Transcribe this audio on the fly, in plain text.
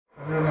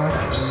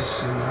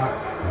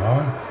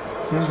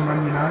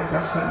United.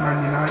 That's like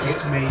Man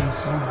United's main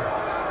song.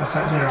 That's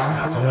like their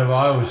album. I know, but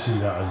I always see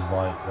that as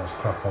like that's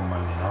crap on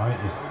Man United.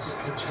 And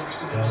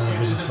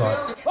it's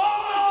like,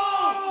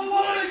 oh,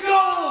 what a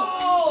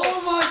goal!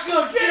 Oh my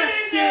God! Get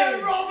in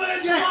there,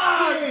 Robert!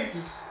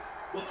 Yes!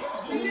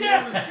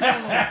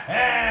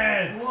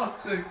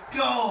 What a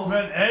goal!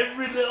 Went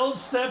every little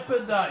step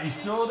of that. He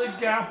saw the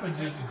gap and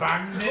just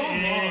banged it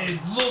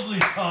in. Lovely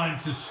time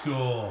to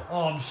score.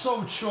 Oh, I'm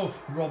so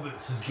chuffed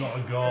Roberts has got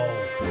a goal.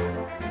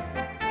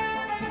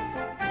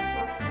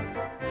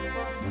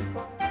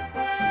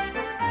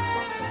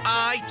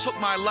 I took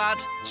my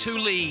lad to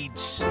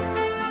Leeds.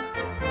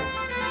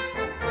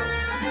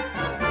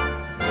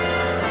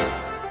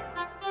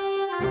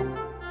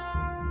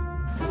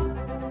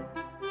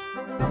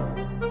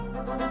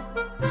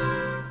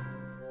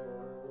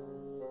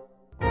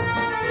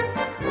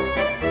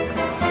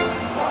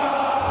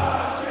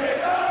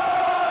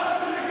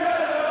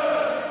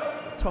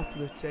 Top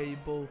of the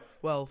table.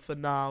 Well, for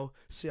now,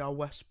 see how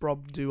West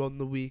Brom do on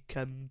the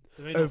weekend.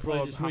 Do they not Overall, play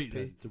I'm this week happy.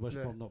 then? Did West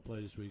No. Brom not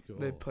play this week at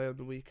all? They play on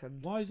the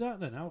weekend. Why is that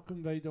then? How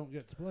come they don't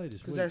get to play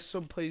this Because week? there's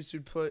some players who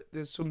play.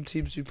 There's some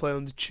teams who play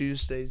on the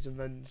Tuesdays, and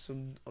then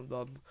some of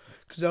them.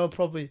 Because they'll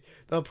probably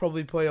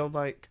play on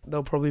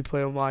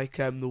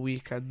the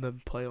weekend,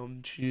 then play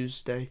on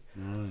Tuesday,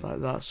 Right. like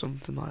that,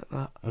 something like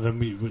that. And then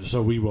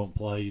we won't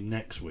play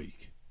next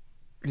week.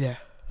 Yeah.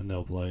 And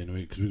they'll play in a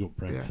week because we've got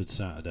Brentford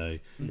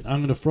Saturday. Mm. I'm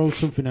going to throw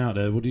something out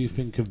there. What do you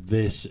think of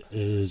this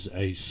as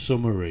a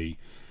summary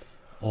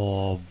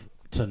of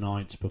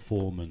tonight's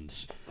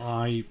performance?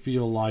 I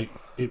feel like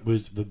it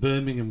was the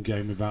Birmingham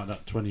game about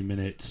that 20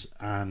 minutes,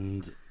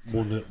 and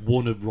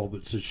one of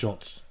Roberts'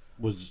 shots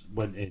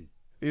went in.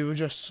 We were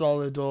just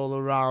solid all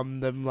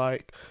around them.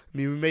 Like, I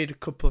mean, we made a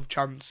couple of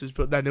chances,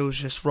 but then it was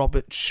just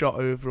Roberts' shot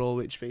overall,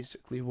 which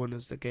basically won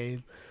us the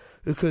game.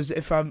 Because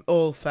if I'm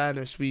all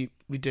fairness, we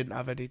didn't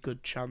have any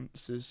good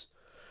chances.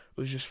 It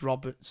was just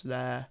Roberts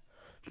there,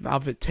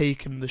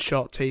 taken the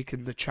shot,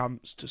 taken the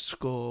chance to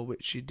score,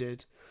 which he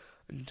did,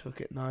 and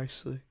took it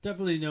nicely.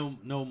 Definitely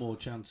no more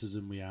chances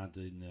than we had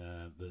in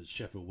the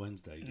Sheffield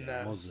Wednesday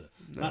game, was it?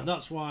 No.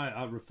 That's why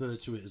I refer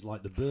to it as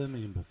like the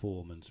Birmingham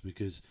performance,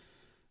 because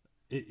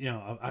I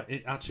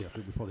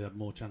think we probably had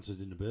more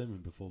chances in the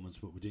Birmingham performance,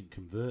 but we didn't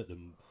convert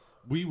them.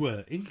 We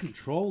were in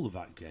control of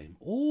that game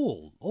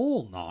all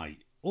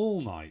night.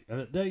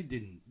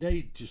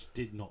 They just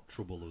did not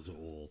trouble us at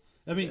all.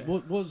 I mean,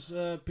 was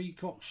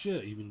Peacock's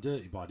shirt even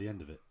dirty by the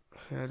end of it?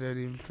 I don't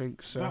even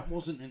think so. That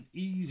wasn't an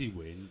easy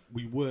win.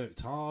 We worked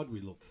hard. We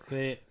looked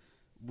fit.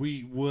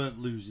 We weren't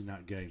losing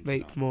that game.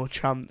 Make tonight. more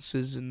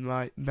chances and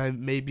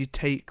maybe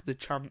take the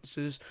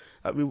chances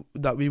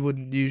that we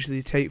wouldn't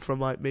usually take from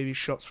maybe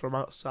shots from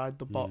outside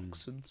the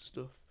box and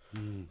stuff.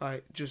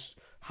 Just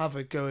have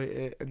a go at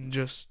it, and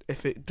just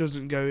if it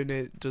doesn't go in,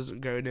 it doesn't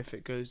go in. If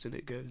it goes in,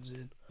 it goes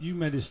in. You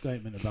made a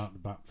statement about the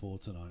back four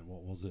tonight.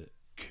 What was it?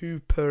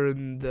 Cooper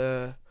and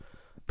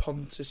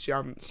Pontus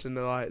Jansson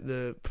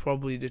are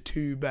probably the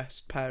two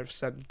best pair of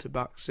centre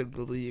backs in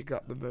the league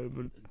at the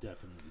moment.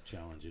 Definitely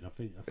challenging. I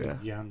think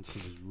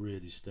Jansson has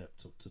really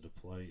stepped up to the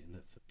plate.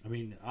 And I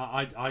mean,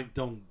 I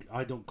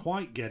don't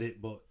quite get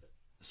it, but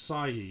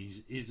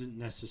Saiz isn't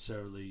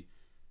necessarily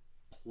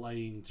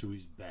playing to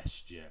his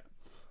best yet.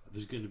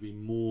 There's going to be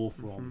more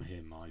from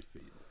him, I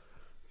feel.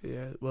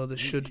 Yeah, well, there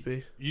should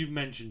be. You've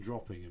mentioned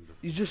dropping him before.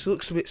 He just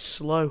looks a bit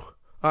slow.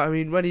 I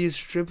mean, when he's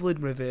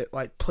dribbling with it,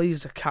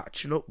 players are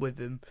catching up with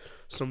him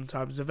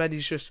sometimes, and then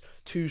he's just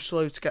too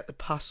slow to get the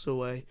pass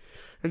away.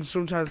 And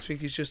sometimes I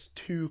think he's just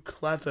too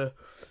clever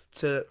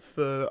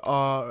for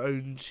our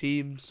own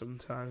team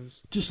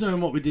sometimes. Just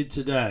knowing what we did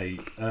today,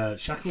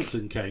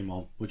 Shackleton came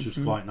on, which was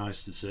quite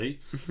nice to see.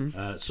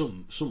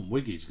 Some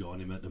wiggy's got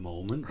on him at the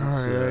moment.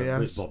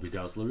 It's Bobby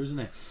Dazzler, isn't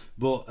it?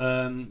 But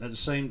at the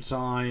same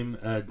time,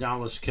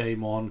 Dallas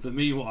came on. For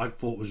me, what I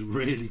thought was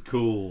really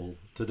cool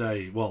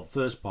today, well,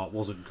 first part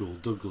wasn't cool,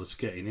 Douglas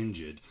getting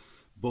injured,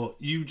 but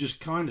you just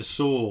kind of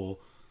saw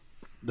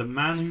the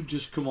man who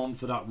just come on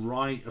for that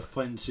right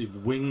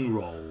offensive wing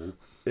role,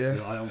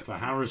 on for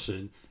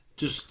Harrison,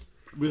 just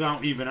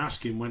without even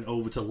asking went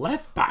over to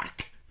left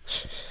back.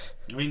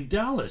 I mean,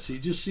 Dallas, he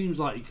just seems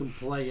like he can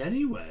play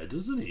anywhere,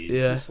 doesn't he? He's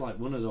just like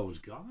one of those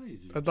guys.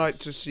 I'd like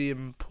to see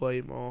him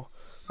play more,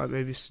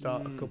 maybe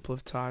start a couple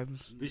of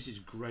times. This is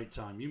great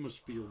time. You must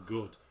feel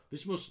good.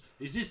 Is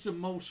this the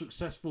most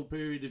successful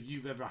period of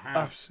you've ever had?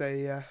 I'd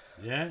say, yeah.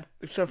 Yeah?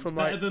 Except from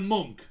better than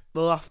Monk?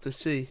 We'll have to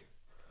see.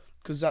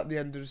 Because at the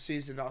end of the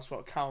season, that's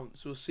what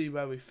counts. We'll see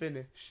where we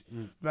finish.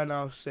 Then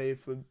I'll say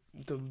if we've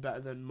done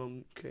better than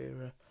Monk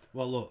era.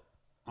 Well, look,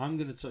 I'm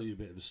going to tell you a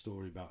bit of a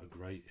story about a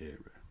great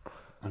era,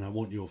 and I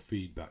want your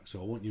feedback.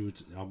 So I want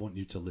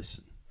you to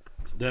listen.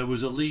 There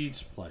was a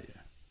Leeds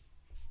player.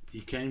 He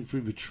came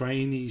through the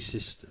trainee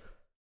system.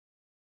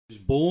 He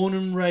was born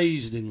and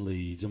raised in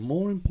Leeds, and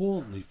more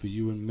importantly for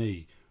you and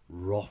me,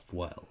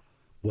 Rothwell,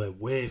 where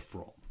we're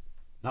from.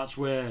 That's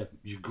where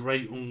your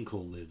great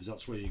uncle lives.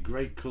 That's where your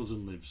great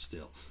cousin lives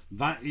still.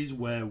 That is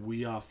where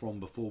we are from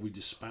before we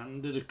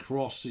disbanded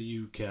across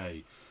the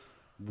UK.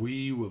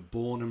 We were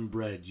born and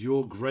bred.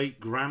 Your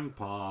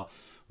great-grandpa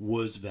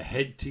was the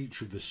head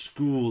teacher of a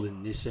school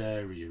in this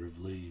area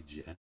of Leeds,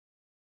 yeah?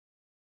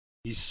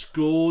 He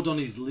scored on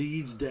his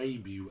Leeds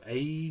debut,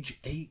 age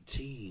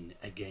 18,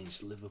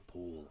 against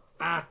Liverpool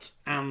at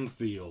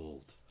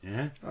Anfield,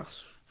 yeah?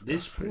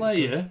 This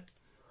player,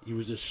 he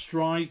was a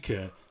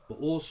striker,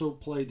 but also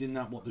played in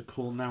that, what they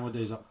call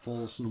nowadays, that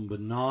false number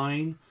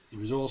 9. He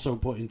was also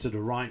put into the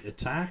right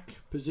attack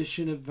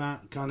position of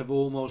that, kind of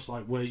almost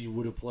like where you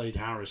would have played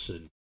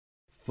Harrison,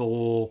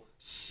 for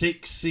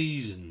 6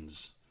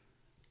 seasons.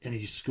 And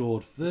he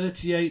scored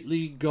 38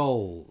 league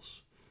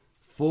goals,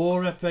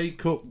 4 FA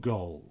Cup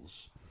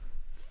goals,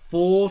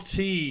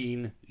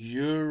 14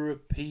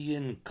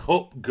 European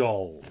Cup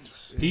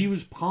goals. He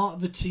was part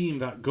of the team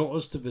that got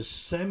us to the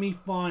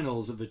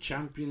semi-finals of the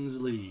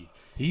Champions League.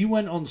 He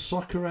went on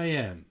Soccer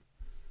AM,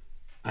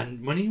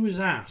 and when he was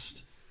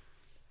asked,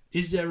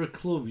 is there a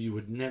club you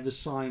would never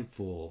sign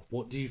for,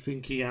 what do you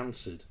think he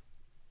answered?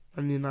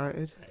 Man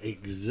United.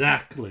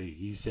 Exactly.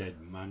 He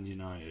said Man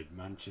United,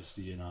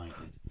 Manchester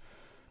United.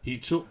 He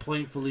took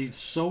playing for Leeds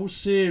so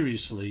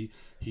seriously,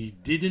 he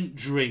didn't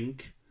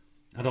drink,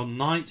 and on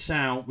nights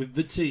out with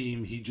the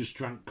team, he just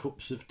drank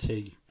cups of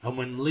tea. And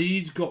when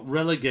Leeds got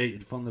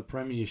relegated from the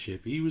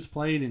Premiership, he was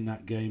playing in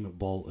that game at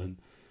Bolton,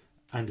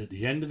 and at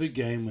the end of the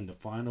game, when the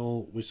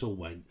final whistle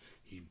went,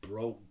 he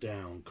broke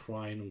down,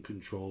 crying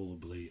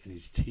uncontrollably, and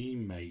his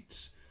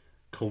teammates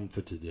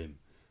comforted him.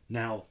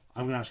 Now,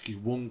 I'm going to ask you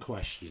one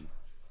question.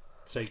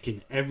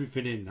 Taking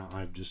everything in that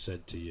I've just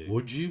said to you,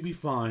 would you be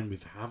fine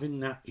with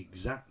having that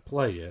exact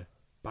player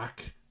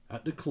back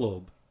at the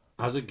club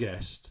as a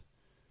guest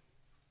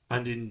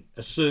and in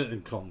a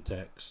certain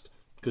context,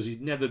 because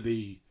he'd never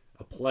be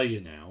a player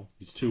now,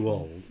 he's too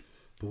old,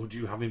 but would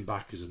you have him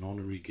back as an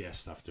honorary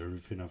guest after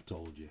everything I've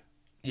told you?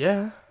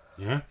 Yeah.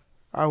 Yeah?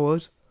 I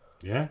would.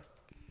 Yeah?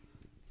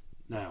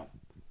 Now,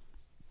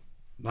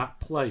 that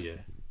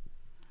player,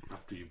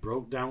 after he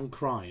broke down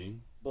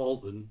crying,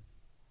 Bolton,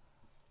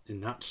 in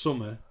that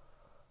summer,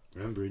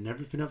 remembering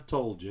everything I've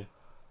told you,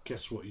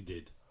 guess what he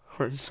did?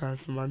 Went and signed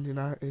for Man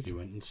United. He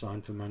went and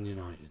signed for Man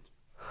United.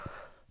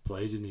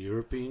 Played in the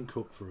European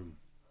Cup for him.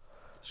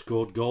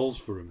 Scored goals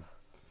for him.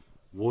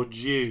 Would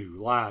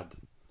you, lad,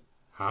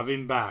 have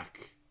him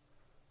back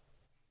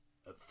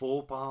at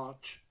Thorpe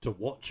Arch to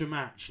watch a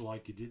match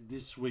like he did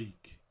this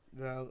week?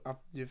 No,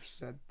 you've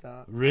said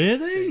that.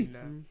 Really?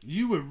 No.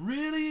 You were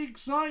really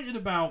excited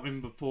about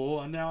him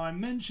before, and now I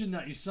mentioned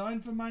that he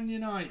signed for Man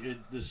United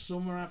the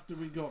summer after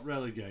we got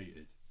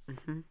relegated.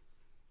 Mm-hmm.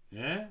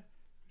 Yeah?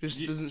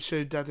 Just doesn't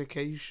show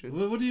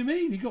dedication. What do you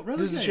mean? He got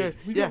relegated.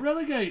 We got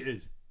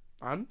relegated.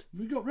 And?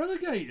 We got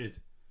relegated.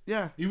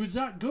 Yeah. He was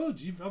that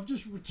good. I've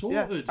just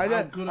retorted I know,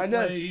 how good a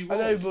player he was.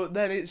 I know, but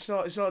then it's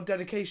not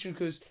dedication,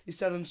 because he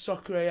said on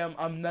Soccer AM,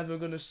 I'm never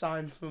going to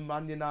sign for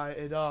Man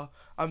United, or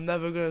I'm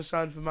never going to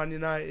sign for Man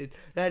United.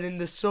 Then in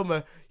the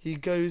summer, he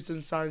goes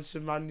and signs for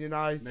Man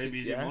United. Maybe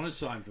he didn't want to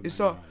sign for Man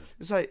United.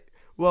 It's like,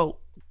 well,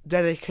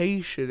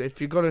 dedication.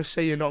 If you're going to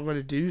say you're not going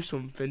to do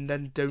something,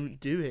 then don't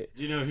do it.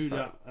 Do you know who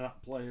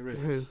that player is?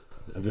 Who?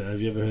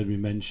 Have you ever heard me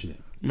mention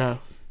it? No.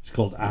 It's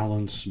called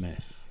Alan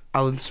Smith.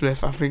 Alan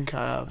Smith, I think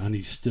I have. And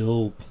he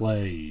still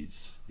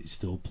plays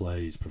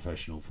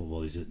professional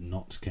football. He's at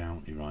Notts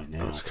County right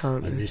now. Notts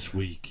County. And this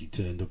week he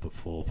turned up at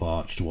Thorpe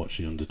Arch to watch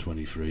the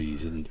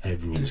under-23s, and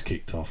everyone's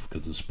kicked off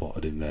because they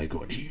spotted him there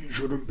going, he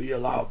shouldn't be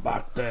allowed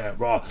back there.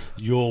 Right.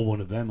 You're one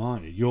of them,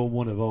 aren't you? You're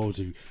one of those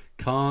who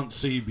can't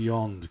see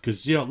beyond.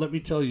 Because, let me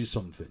tell you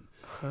something.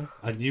 Huh?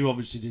 And you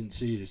obviously didn't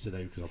see this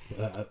today because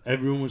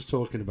everyone was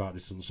talking about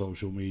this on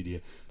social media.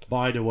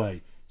 By the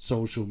way,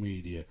 social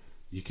media,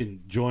 you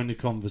can join the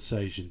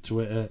conversation.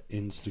 Twitter,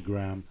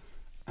 Instagram,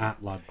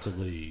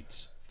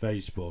 @LadToLeeds,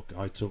 Facebook.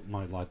 I took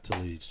my lad to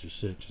Leeds. Just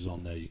search us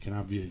on there. You can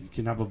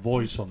have a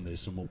voice on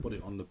this, and we'll put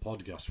it on the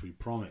podcast. We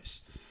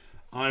promise.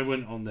 I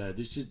went on there.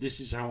 This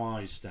is how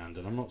I stand,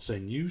 and I'm not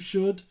saying you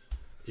should.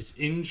 It's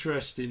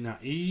interesting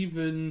that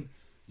even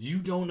you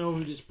don't know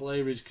who this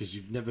player is because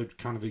you've never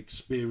kind of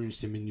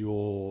experienced him in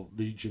your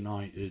Leeds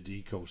United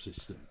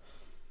ecosystem.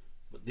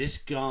 But this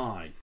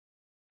guy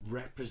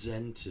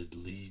represented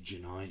Leeds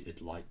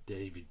United like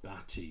David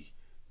Batty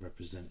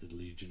represented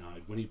Leeds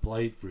United when he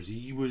played for us.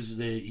 He was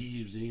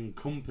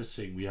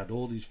encompassing. We had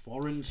all these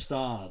foreign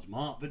stars: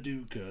 Mark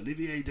Viduka,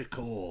 Olivier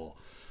Dacour.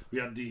 We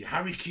had the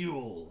Harry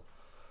Kewell.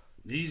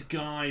 These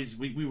guys,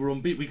 we were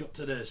unbeaten. We got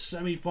to the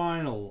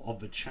semi-final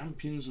of the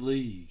Champions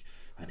League,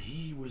 and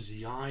he was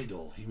the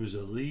idol. He was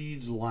a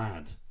Leeds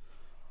lad.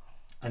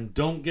 And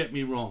don't get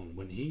me wrong,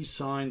 when he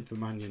signed for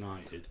Man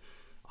United,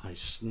 I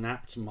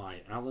snapped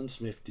my Alan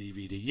Smith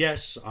DVD.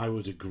 Yes, I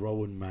was a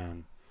grown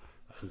man.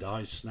 And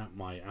I snapped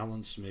my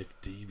Alan Smith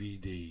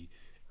DVD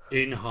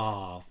in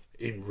half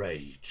in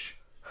rage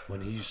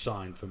when he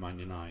signed for Man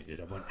United.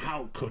 I went,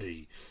 how could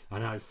he?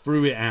 And I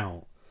threw it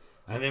out.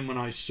 And then when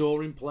I saw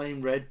him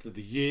playing red for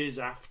the years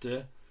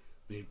after,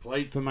 when he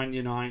played for Man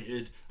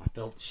United, I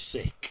felt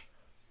sick.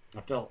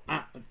 I felt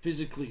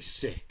physically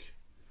sick.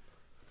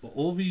 But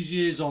all these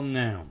years on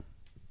now,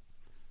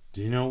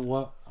 Do you know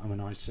what? When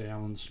I say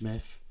Alan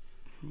Smith,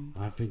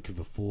 I think of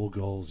the 4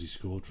 goals he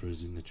scored for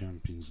us in the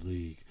Champions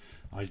League.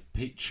 I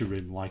picture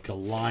him like a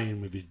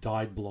lion with his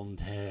dyed blonde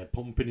hair,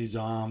 pumping his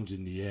arms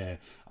in the air.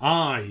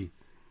 I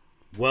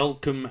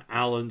welcome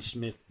Alan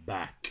Smith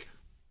back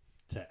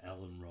to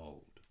Ellen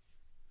Road.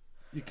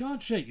 You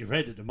can't shake your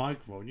head at the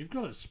microphone. You've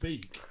got to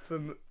speak.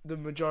 For the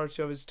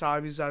majority of his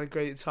time, he's had a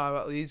great time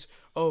at Leeds.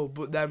 Oh,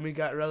 but then we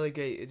get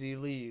relegated. He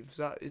leaves.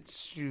 It's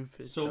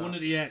stupid. So one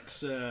of the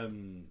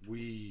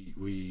we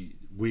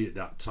at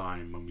that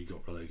time when we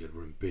got relegated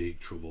were in big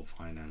trouble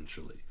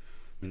financially.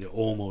 I mean, it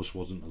almost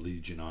wasn't a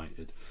Leeds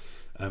United.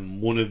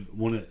 One of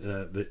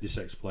this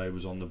ex-player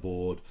was on the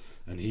board,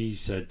 and he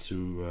said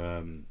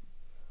to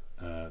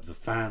the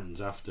fans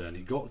after, and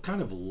he got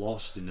kind of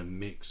lost in a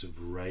mix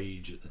of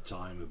rage at the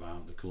time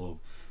about the club,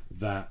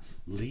 that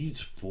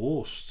Leeds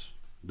forced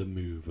the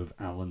move of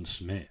Alan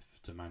Smith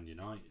to Man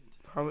United.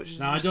 How much?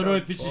 Now I don't know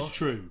if this is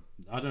true.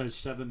 I don't know,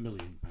 £7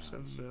 million.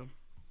 £7 million.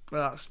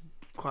 Well, that's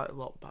quite a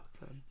lot back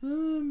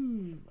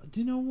then. Do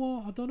you know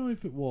what? I don't know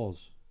if it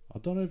was.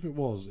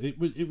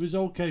 It was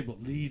okay,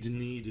 but Leeds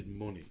needed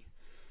money,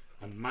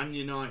 and Man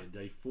United,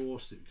 they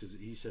forced it because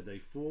he said they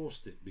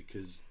forced it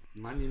because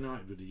Man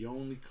United were the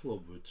only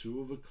club. There were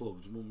 2 other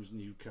clubs. One was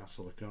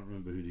Newcastle. I can't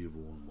remember who the other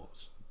one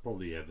was.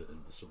 Probably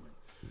Everton or something.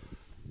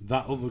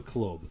 That other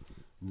club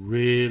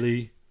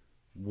really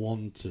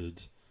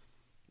wanted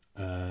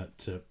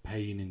to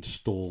pay in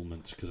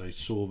instalments because they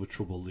saw the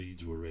trouble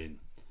Leeds were in.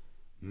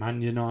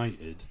 Man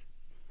United,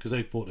 because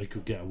they thought they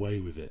could get away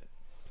with it,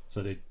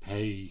 so they'd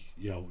pay,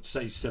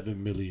 say $7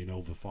 million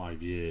over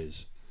 5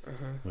 years,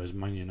 whereas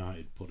Man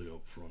United put it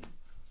up front,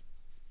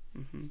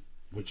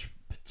 which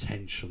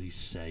potentially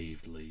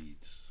saved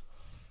Leeds.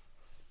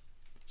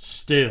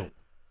 Still,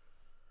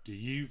 do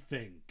you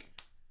think,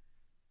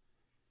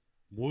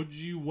 would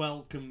you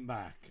welcome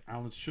back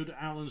should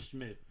Alan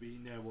Smith be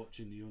in there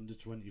watching the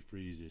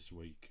under-23s this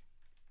week?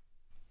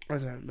 I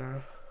don't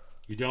know.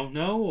 You don't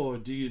know, or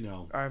do you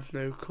know? I have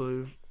no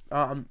clue.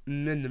 I'm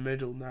in the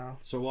middle now.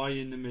 So why are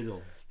you in the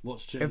middle?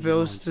 What's changed? If it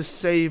was to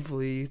save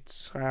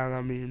Leeds,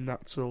 I mean,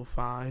 that's all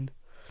fine.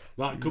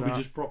 That could be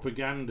just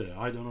propaganda.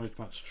 I don't know if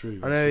that's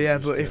true. I know, yeah,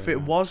 but if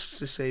it was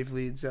to save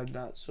Leeds, then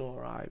that's all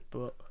right.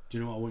 But do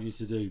you know what I want you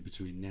to do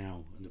between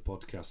now and the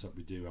podcast that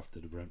we do after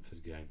the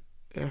Brentford game?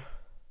 Yeah.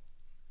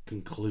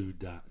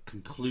 Conclude that.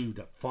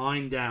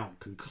 Find out.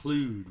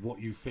 Conclude what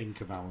you think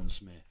of Alan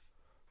Smith.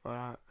 All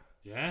right.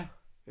 Yeah?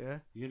 Yeah.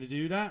 You going to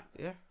do that?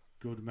 Yeah.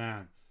 Good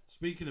man.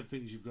 Speaking of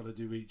things you've got to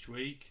do each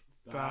week,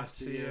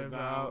 Batty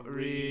about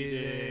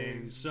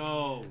reading.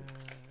 So,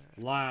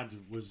 lad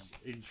was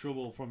in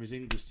trouble from his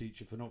English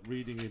teacher for not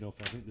reading enough.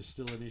 I think there's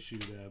still an issue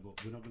there,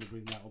 but we're not going to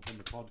bring that up on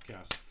the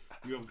podcast.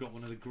 You have got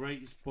one of the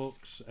greatest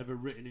books ever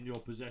written in your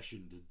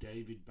possession, the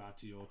David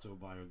Batty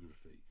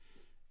autobiography.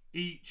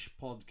 Each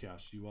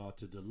podcast you are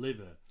to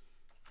deliver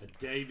a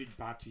David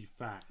Batty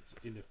fact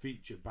in the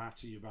feature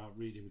Batty about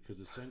reading, because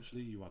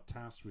essentially you are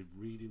tasked with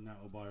reading that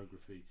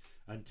autobiography.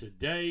 And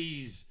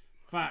today's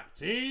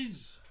fact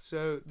is...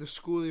 So the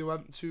school he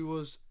went to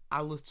was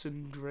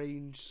Allerton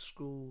Grange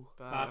School.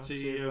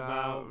 Batty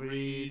about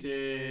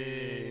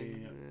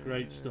reading.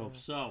 Great stuff.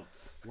 So,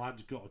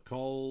 lad's got a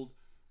cold.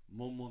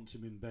 Mum wants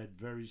him in bed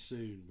very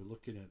soon. We're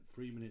looking at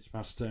 3 minutes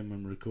past 10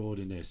 when we're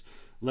recording this.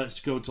 Let's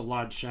go to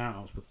lad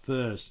shout-outs. But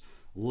first,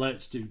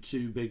 let's do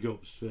 2 big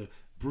ups for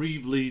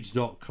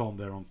BreatheLeeds.com.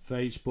 They're on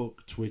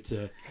Facebook,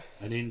 Twitter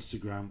and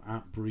Instagram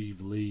at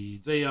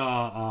BreatheLeeds. They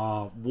are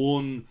our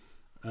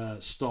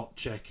one-stop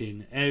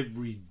check-in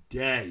every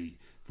day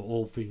for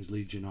all things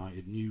Leeds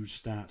United.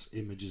 News, stats,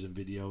 images and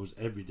videos.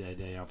 Every day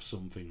they have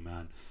something,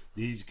 man.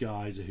 These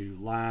guys are who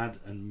Lad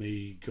and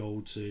me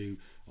go to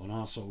on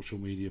our social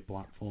media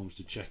platforms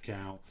to check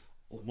out.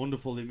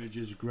 Wonderful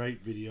images,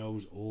 great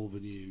videos, all the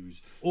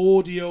news.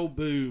 Audio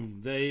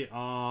Boom. They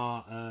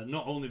are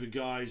not only the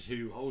guys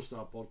who host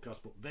our podcast,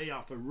 but they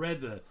are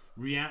forever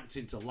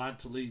reacting to Lad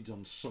to Leeds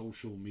on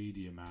social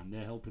media, man.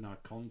 They're helping our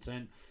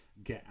content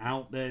get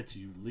out there to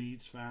you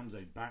Leeds fans.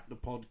 They back the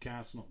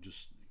podcast, not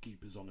just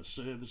keep us on a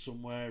server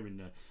somewhere in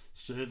the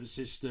server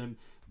system.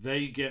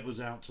 They get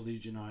us out to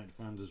Leeds United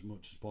fans as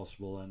much as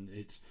possible, and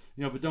it's,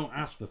 but don't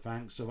ask for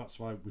thanks, so that's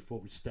why we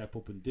thought we'd step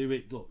up and do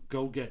it. Look,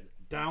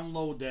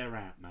 download their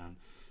app, man.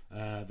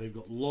 They've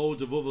got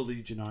loads of other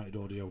Leeds United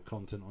audio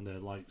content on there,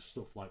 like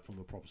stuff like from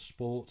the proper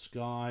sports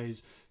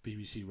guys,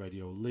 BBC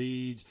Radio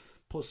Leeds.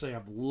 Plus, they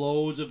have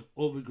loads of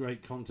other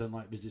great content,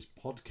 like there's this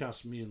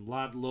podcast me and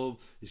Lad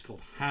love. It's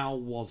called How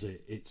Was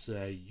It? It's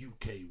a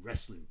UK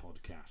wrestling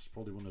podcast,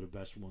 probably one of the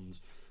best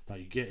ones that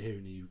you get here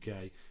in the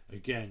UK.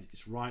 Again,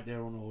 it's right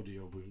there on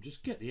Audio Boom.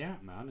 Just get the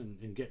app, man,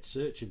 and get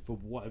searching for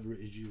whatever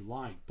it is you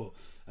like. But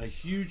a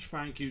huge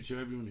thank you to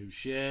everyone who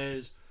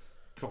shares,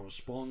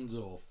 corresponds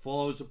or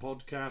follows the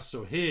podcast.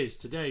 So here's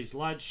today's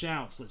Lad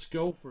Shouts. Let's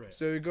go for it.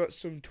 So we got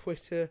some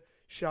Twitter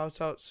shout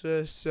outs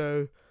first.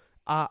 So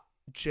at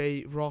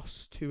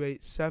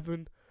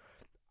JRoss287,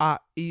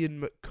 at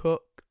Ian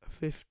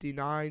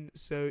McCook59.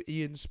 So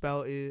Ian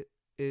spelled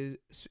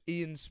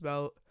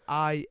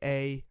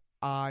IAIN,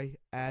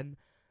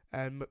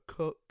 and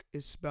McCooke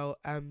is spelled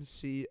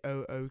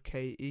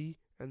MCOOKE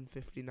and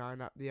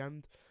 59 at the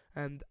end,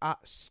 and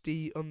at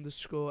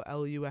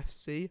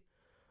Stee_LUFC,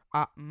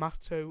 at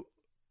Matto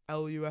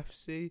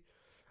LUFC,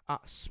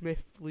 at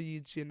Smith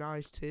Leeds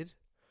United,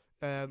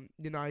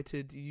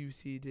 United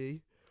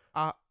UTD,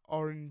 at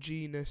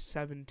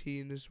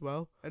Orangina17 as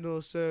well, and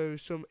also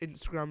some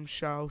Instagram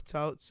shout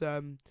outs,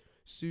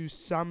 Sue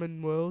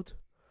Salmon World,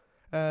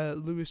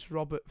 Lewis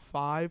Robert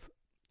 5,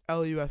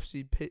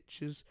 LUFC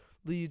Pictures,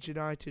 Leeds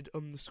United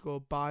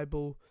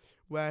 _Bible,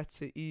 Where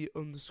to Eat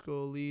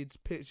 _Leeds,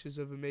 pictures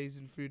of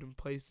amazing food and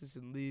places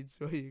in Leeds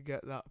where you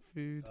get that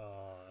food.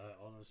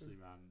 Honestly,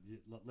 man,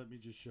 let me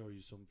just show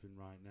you something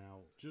right now.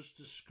 Just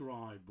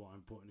describe what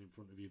I'm putting in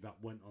front of you that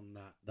went on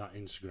that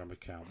Instagram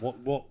account.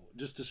 What?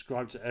 Just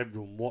describe to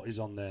everyone what is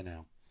on there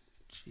now.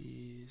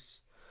 Jeez,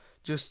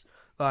 just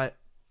like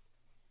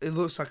it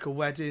looks like a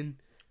wedding.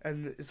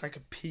 And it's like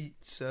a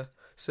pizza.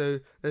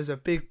 So there's a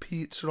big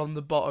pizza on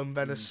the bottom,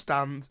 then a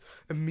stand,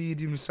 a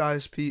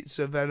medium-sized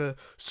pizza, then a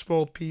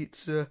small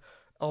pizza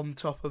on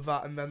top of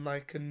that, and then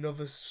like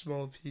another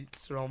small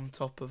pizza on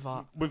top of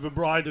that. With a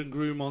bride and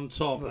groom on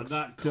top, and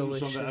that comes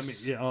delicious.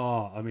 from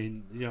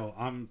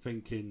I'm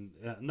thinking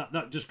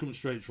that just comes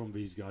straight from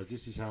these guys.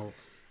 This is how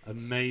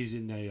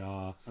amazing they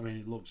are. I mean,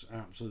 it looks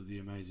absolutely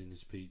amazing,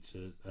 this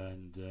pizza,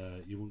 and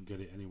you wouldn't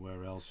get it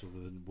anywhere else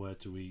other than Where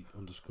to Eat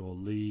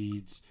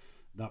 _Leeds.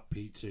 That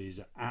pizza is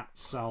at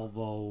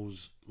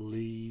Salvo's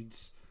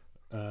Leeds.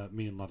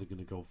 Me and Lad are going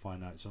to go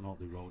find out. It's on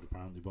Otley Road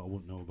apparently, but I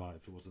wouldn't know about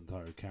it if it wasn't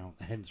their account.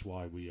 Hence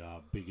why we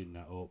are bigging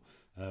that up.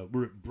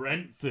 We're at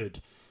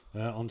Brentford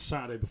on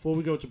Saturday. Before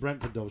we go to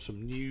Brentford, though,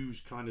 some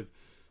news kind of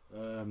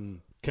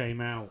came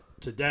out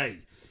today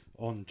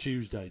on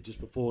Tuesday, just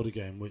before the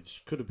game,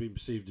 which could have been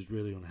perceived as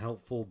really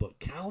unhelpful. But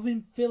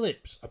Calvin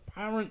Phillips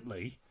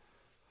apparently.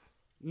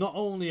 Not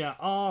only are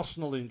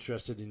Arsenal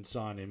interested in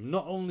signing him,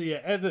 not only are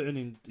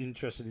Everton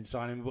interested in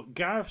signing him, but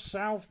Gareth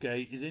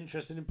Southgate is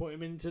interested in putting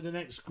him into the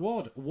next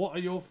squad. What are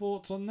your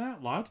thoughts on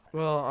that, lad?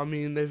 Well, I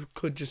mean, there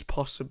could just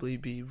possibly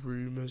be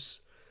rumours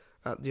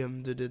at the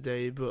end of the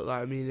day, but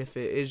like, I mean, if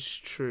it is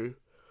true,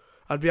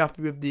 I'd be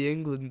happy with the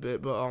England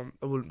bit, but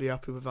I wouldn't be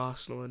happy with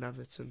Arsenal and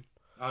Everton.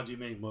 How do you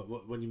mean?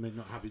 When you mean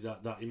not happy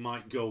that he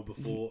might go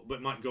before, but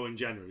it might go in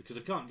January? Because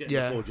I can't get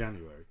him before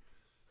January.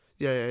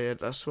 Yeah,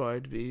 that's why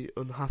I'd be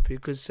unhappy.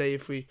 Because say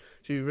if we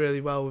do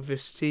really well with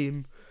this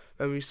team,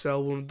 and we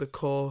sell one of the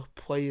core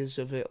players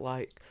of it,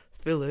 like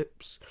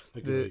Phillips,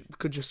 that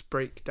could just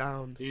break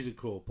down. He's a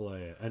core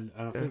player, and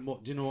I think do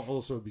you know what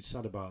also would be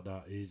sad about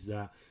that is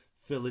that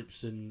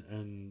Phillips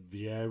and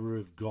Vieira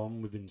have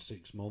gone within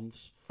 6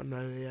 months. I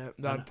know,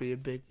 that'd be a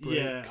big break.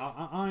 Yeah,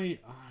 I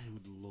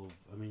would love.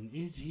 I mean,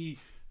 is he?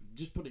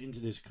 Just put it into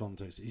this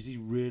context. Is he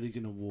really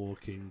going to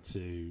walk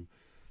into?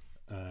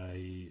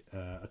 I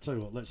tell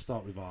you what, let's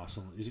start with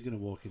Arsenal. Is he going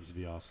to walk into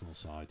the Arsenal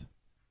side?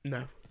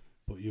 No.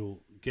 But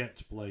you'll get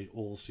to play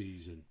all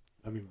season.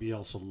 I mean,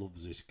 Bielsa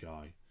loves this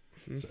guy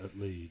at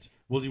Leeds.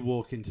 Will he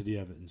walk into the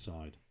Everton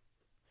side?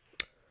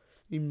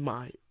 He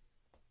might.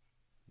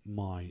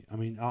 I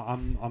mean,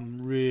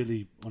 I'm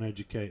really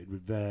uneducated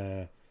with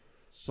their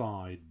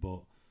side,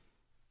 but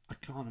I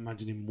can't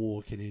imagine him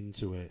walking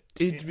into it.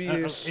 He'd be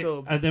a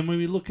sub. And then when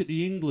we look at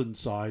the England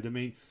side, I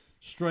mean,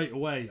 straight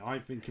away, I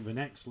think of an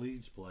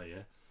ex-Leeds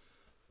player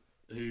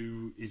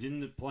who is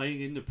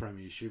playing in the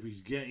Premiership.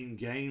 He's getting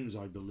games,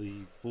 I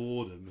believe,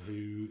 for them,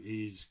 who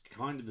is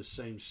kind of the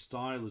same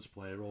style as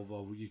player,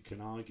 although you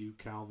can argue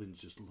Calvin's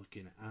just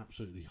looking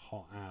absolutely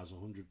hot as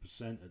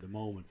 100% at the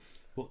moment.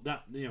 But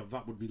that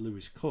would be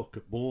Lewis Cook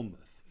at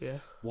Bournemouth. Yeah.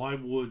 Why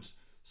would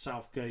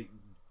Southgate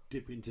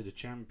dip into the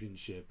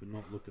Championship and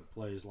not look at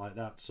players like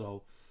that?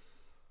 So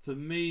for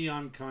me,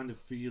 I'm kind of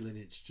feeling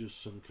it's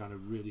just some kind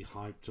of really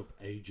hyped up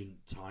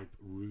agent type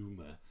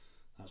rumour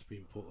that's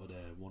been put out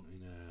there,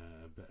 wanting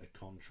a better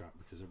contract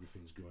because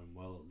everything's going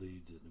well at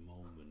Leeds at the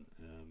moment.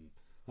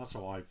 That's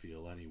how I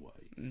feel anyway.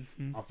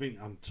 Mm-hmm. I think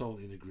I'm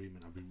totally in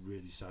agreement. I'd be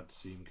really sad to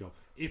see him go.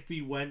 If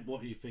he went,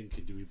 what are you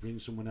thinking? Do we bring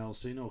someone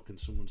else in, or can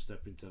someone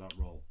step into that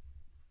role?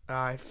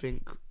 I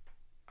think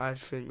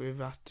we've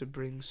had to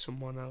bring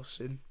someone else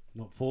in.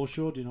 Not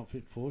Forshaw? Do you not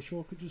think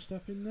Forshaw could just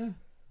step in there?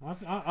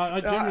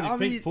 I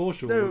generally think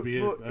Forshaw would be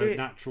a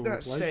natural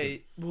let's replacement.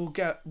 Say we'll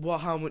get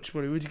how much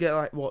money? Would you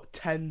get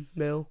 10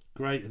 mil?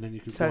 Great, and then you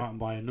could go out and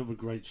buy another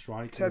great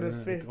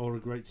striker or a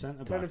great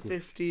centre back. 10 or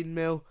 15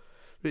 mil,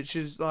 which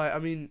is with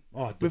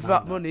that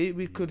that money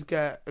we could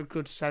get a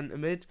good centre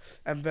mid,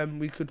 and then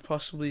we could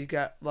possibly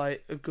get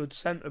a good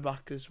centre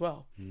back as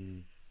well.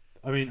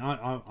 I mean,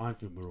 I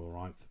think we're all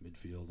right for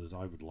midfielders.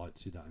 I would like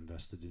to see that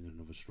invested in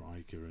another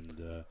striker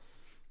and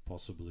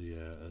possibly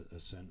a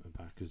centre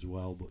back as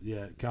well. But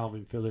yeah,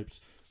 Calvin Phillips,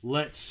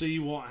 let's see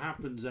what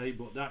happens,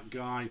 But that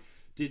guy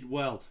did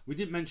well. We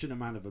didn't mention a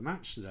man of the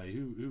match today.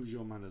 Who was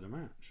your man of the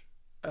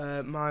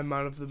match? My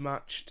man of the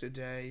match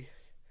today,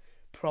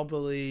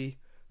 probably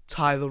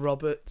Tyler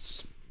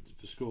Roberts.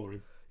 For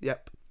scoring?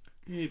 Yep.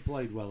 He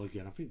played well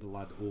again. I think the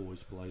lad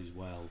always plays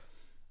well.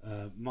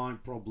 My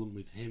problem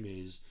with him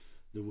is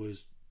there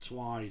was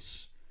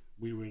twice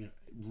we were in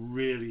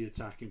really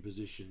attacking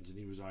positions, and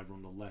he was either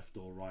on the left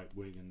or right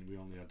wing, and we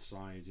only had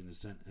sides in the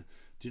centre.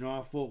 Do you know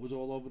I thought was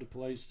all over the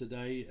place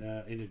today?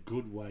 In a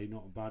good way,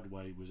 not a bad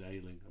way, was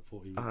Ayling. I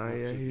thought he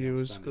was he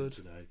was good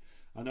today.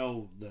 I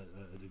know that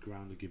at the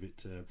ground to give it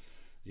to,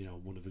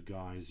 one of the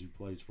guys who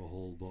plays for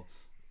Hull, but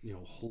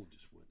Hull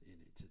just weren't in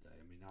it today.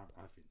 I mean,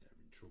 I think they're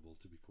in trouble,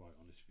 to be quite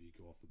honest, if you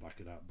go off the back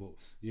of that. But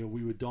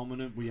we were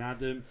dominant, we had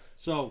them.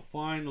 So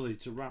finally,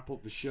 to wrap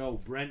up the show,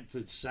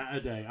 Brentford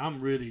Saturday.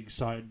 I'm really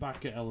excited.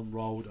 Back at Ellen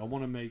Road. I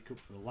want to make up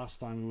for the last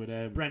time we were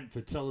there.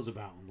 Brentford, tell us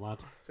about them, lad.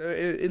 So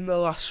in the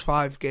last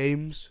 5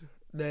 games,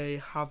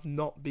 they have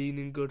not been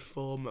in good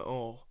form at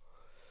all.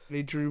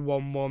 They drew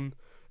 1-1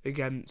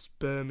 against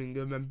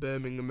Birmingham, and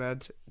Birmingham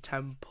had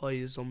 10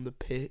 players on the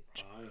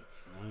pitch.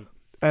 Right.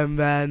 And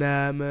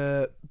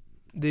then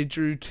they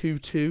drew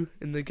 2-2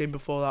 in the game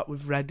before that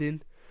with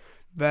Reading.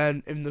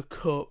 Then in the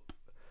Cup,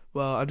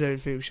 well, I don't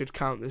think we should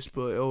count this,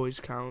 but it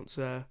always counts.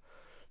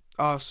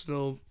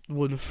 Arsenal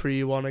won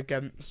 3-1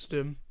 against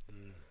them.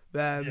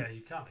 Then,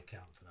 you can't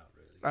account for that,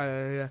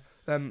 really.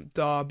 Then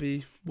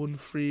Derby won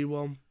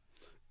 3-1.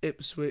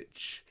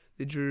 Ipswich,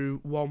 they drew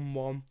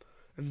 1-1.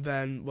 And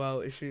then, well,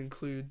 if you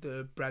include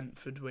the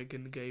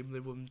Brentford-Wigan game, they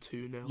won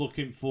 2-0.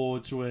 Looking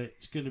forward to it.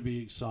 It's going to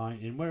be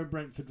exciting. Where are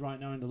Brentford right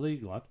now in the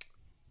league, lad?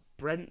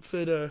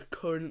 Brentford are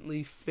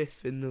currently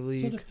 5th in the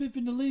league. So they're 5th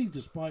in the league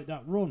despite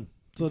that run.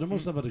 So they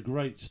must have had a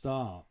great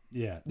start.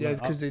 Yeah,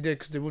 because they did.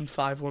 Because they won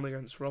 5-1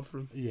 against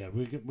Rotherham. Yeah,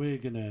 we're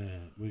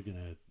gonna.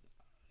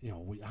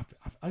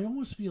 I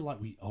almost feel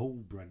like we owe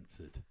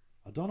Brentford.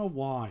 I don't know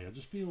why. I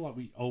just feel like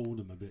we owe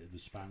them a bit of a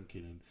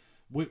spanking, and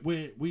I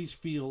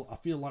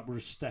feel like we're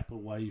a step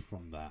away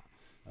from that.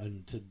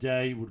 And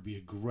today would be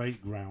a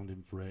great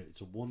grounding for it.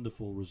 It's a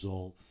wonderful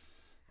result.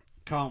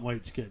 Can't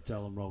wait to get to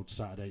Ellen Road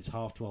Saturday. It's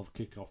 12:30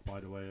 kickoff,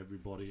 by the way,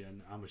 everybody,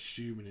 and I'm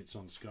assuming it's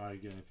on Sky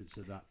again if it's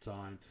at that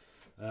time.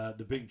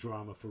 The big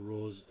drama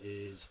for us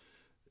is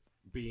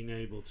being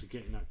able to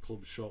get in that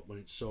club shop when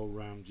it's so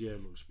rammed. Yeah,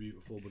 it looks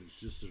beautiful, but it's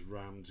just as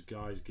rammed.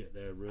 Guys get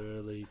there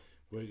early.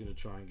 We're going to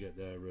try and get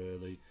there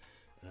early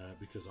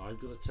because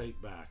I've got to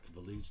take back the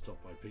Leeds top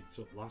I picked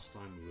up last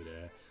time we were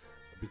there,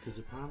 because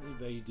apparently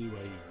they do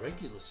a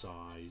regular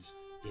size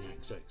in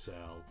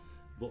XXL,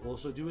 but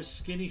also do a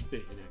skinny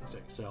fit in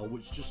XXL,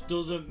 which just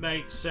doesn't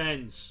make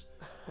sense.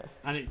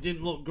 And it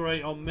didn't look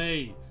great on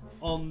me.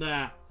 On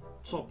that,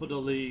 top of the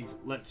league,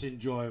 let's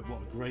enjoy it.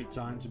 What a great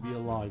time to be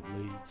alive,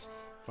 Leeds.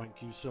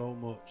 Thank you so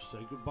much. Say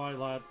goodbye,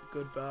 lad.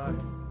 Goodbye.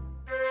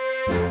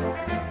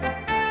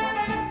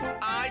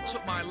 I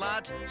took my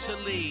lad to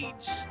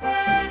Leeds.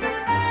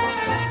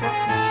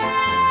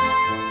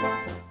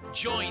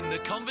 Join the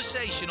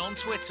conversation on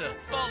Twitter.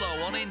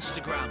 Follow on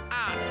Instagram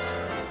at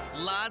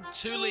Lad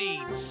to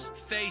Leeds.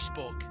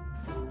 Facebook.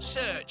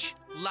 Search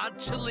Lad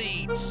to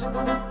Leeds.